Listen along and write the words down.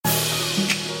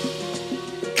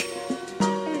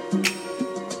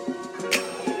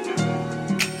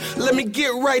me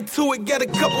get right to it. Got a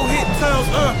couple hit times,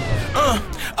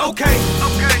 okay.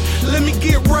 Let me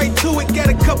get right to it. Got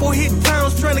a couple hit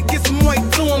times, tryna get some white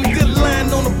to them. Good line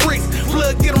on the bricks,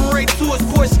 plug get them right to us.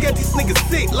 Boy, got these niggas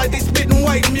sick like they spitting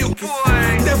white mucus.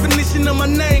 Definition of my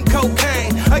name,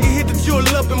 cocaine. I can hit the jewel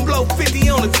up and blow 50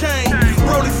 on the chain.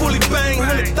 Rollie fully bang,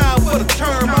 100,000 for the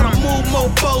term. I done move more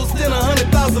bows than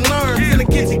 100,000 arms. In the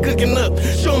kitchen cooking up,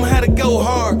 show them how to go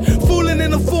hard. Fooling in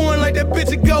the foreign like that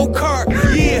bitch a go-kart.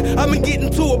 Yeah, I been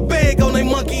getting to a bag on they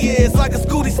monkey ass. I can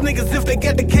school these niggas if they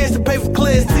got the cash to pay for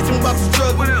class. Teach them about the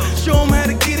struggle, show them how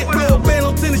to get it. Wear a band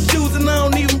on tennis shoes and I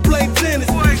don't even play tennis.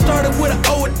 Started with an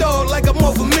old dog like I'm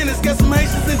off a minutes. Got some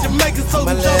Haitians and Jamaicans, so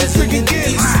the job is freaking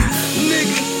getting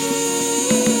nigga.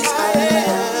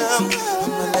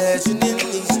 I'm a legend in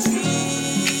these streets.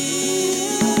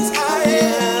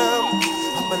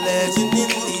 I'm a legend in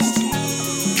these streets.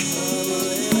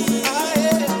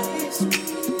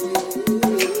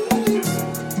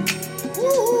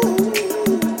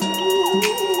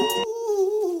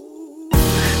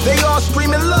 They all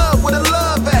screaming love with a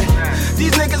love at.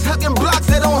 These niggas hugging blocks,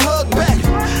 they don't hug back.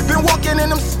 Been walking in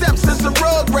them steps since the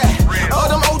rug rat. All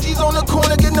them OGs on the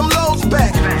corner getting them lows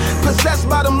back. Possessed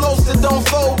by them lows that don't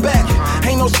fold back.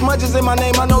 Ain't no smudges in my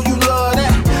name, I know you love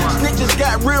that. Snitches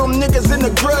got real niggas in the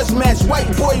grudge match.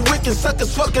 White boy Rick and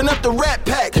suckers fucking up the rat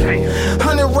pack.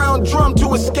 100-round drum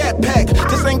to a scat pack.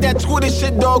 This ain't that Twitter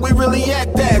shit, dog, we really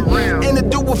act that. And to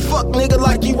do a fuck nigga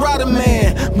like you Rodae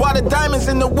man. While the diamonds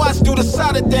in the watch do the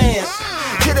solid dance.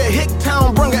 Hit a hick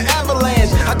town, brung an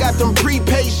avalanche. I got them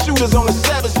prepaid shooters on the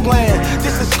savage plan.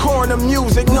 This is coroner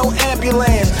music, no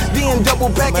ambulance. Then double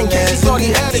back in case he thought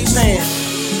he had a chance.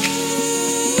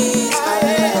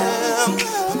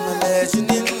 I'm a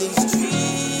legend in these streets.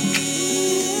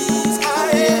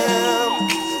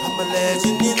 I'm a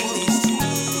legend in these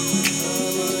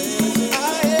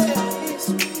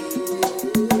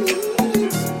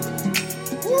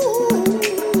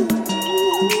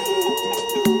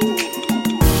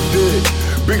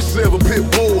Big 7 pit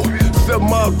bull,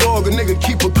 7-mile dog, a nigga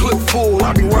keep a clip full.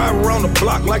 I be riding around the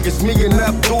block like it's me and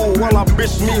Abdul. While I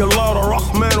bitch me a lot of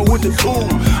Rahman with the tool.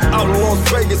 Out in Las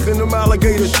Vegas in them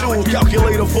alligator shoes.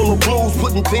 Calculator full of blues,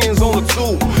 putting 10s on the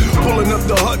tube. Pulling up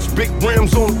the hutch, big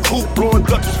rims on the coupe. Blowing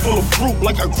Dutchess full of fruit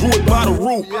like I grew it by the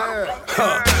root.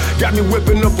 Got me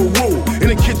whipping up a roux. In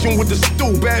the kitchen with the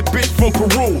stew, bad bitch from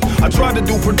Peru. I tried to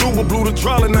do Purdue, but blew the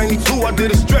trial in 92. I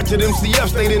did a stretch at MCF,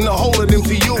 stayed in the hole at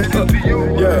MTU.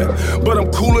 Yeah, but I'm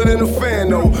cooler than a fan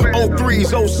though.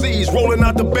 03s, OCs, rolling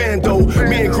out the bando.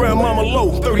 Me and Grandmama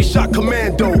Low, 30-shot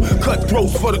commando.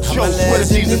 Cutthroats for the show, sweater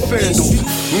season sandals.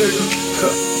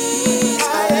 Nigga.